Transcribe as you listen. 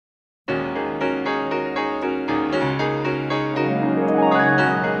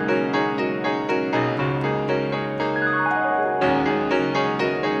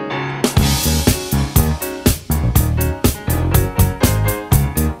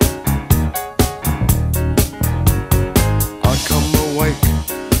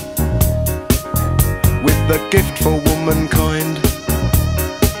womankind.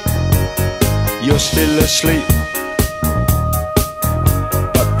 You're still asleep,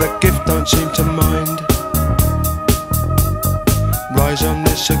 but the gift don't seem to mind. Rise on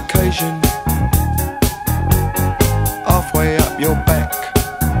this occasion, halfway up your back,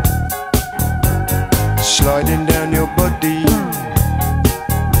 sliding down your body,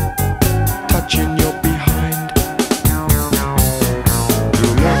 touching your behind. You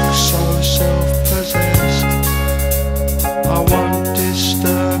look so self-possessed, I won't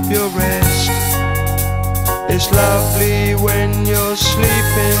disturb your rest. It's lovely when you're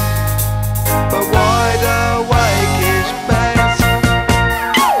sleeping, but wide awake is best.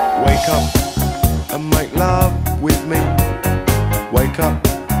 Wake up and make love with me. Wake up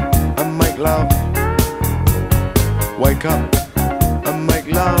and make love. Wake up and make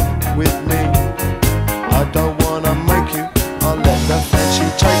love with me. I don't wanna make you, I'll let the fancy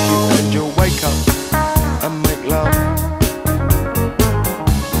take you, and you'll wake up and make love.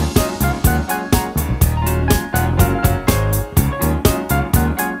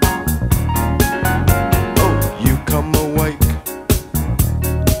 Oh, you come awake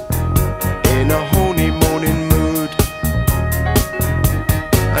in a horny morning mood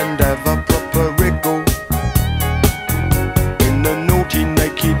and have a proper wriggle in the naughty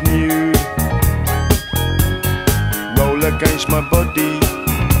naked nude. Roll against my body,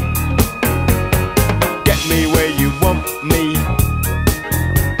 get me where you want me.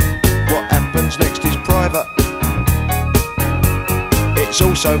 What happens next is private, it's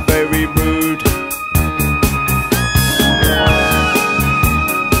also very rude.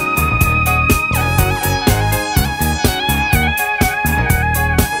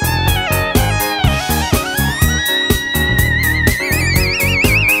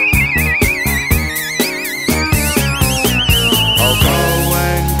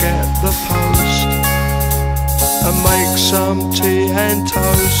 And make some tea and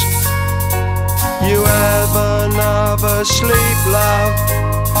toast. You have another sleep, love.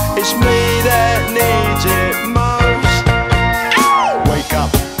 It's me that needs it most. Wake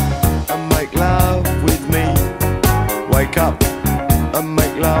up and make love with me. Wake up and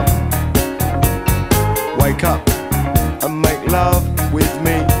make love. Wake up and make love with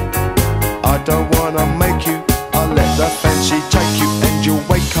me. I don't wanna make you, I'll let the fancy take you, and you'll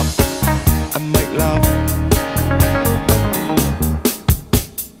wake up and make love.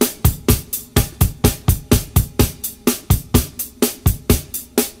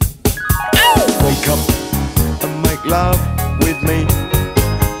 Wake up and make love with me.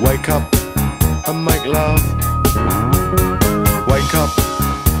 Wake up and make love. Wake up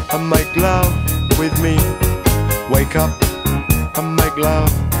and make love with me. Wake up and make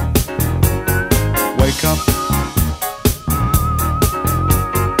love. Wake up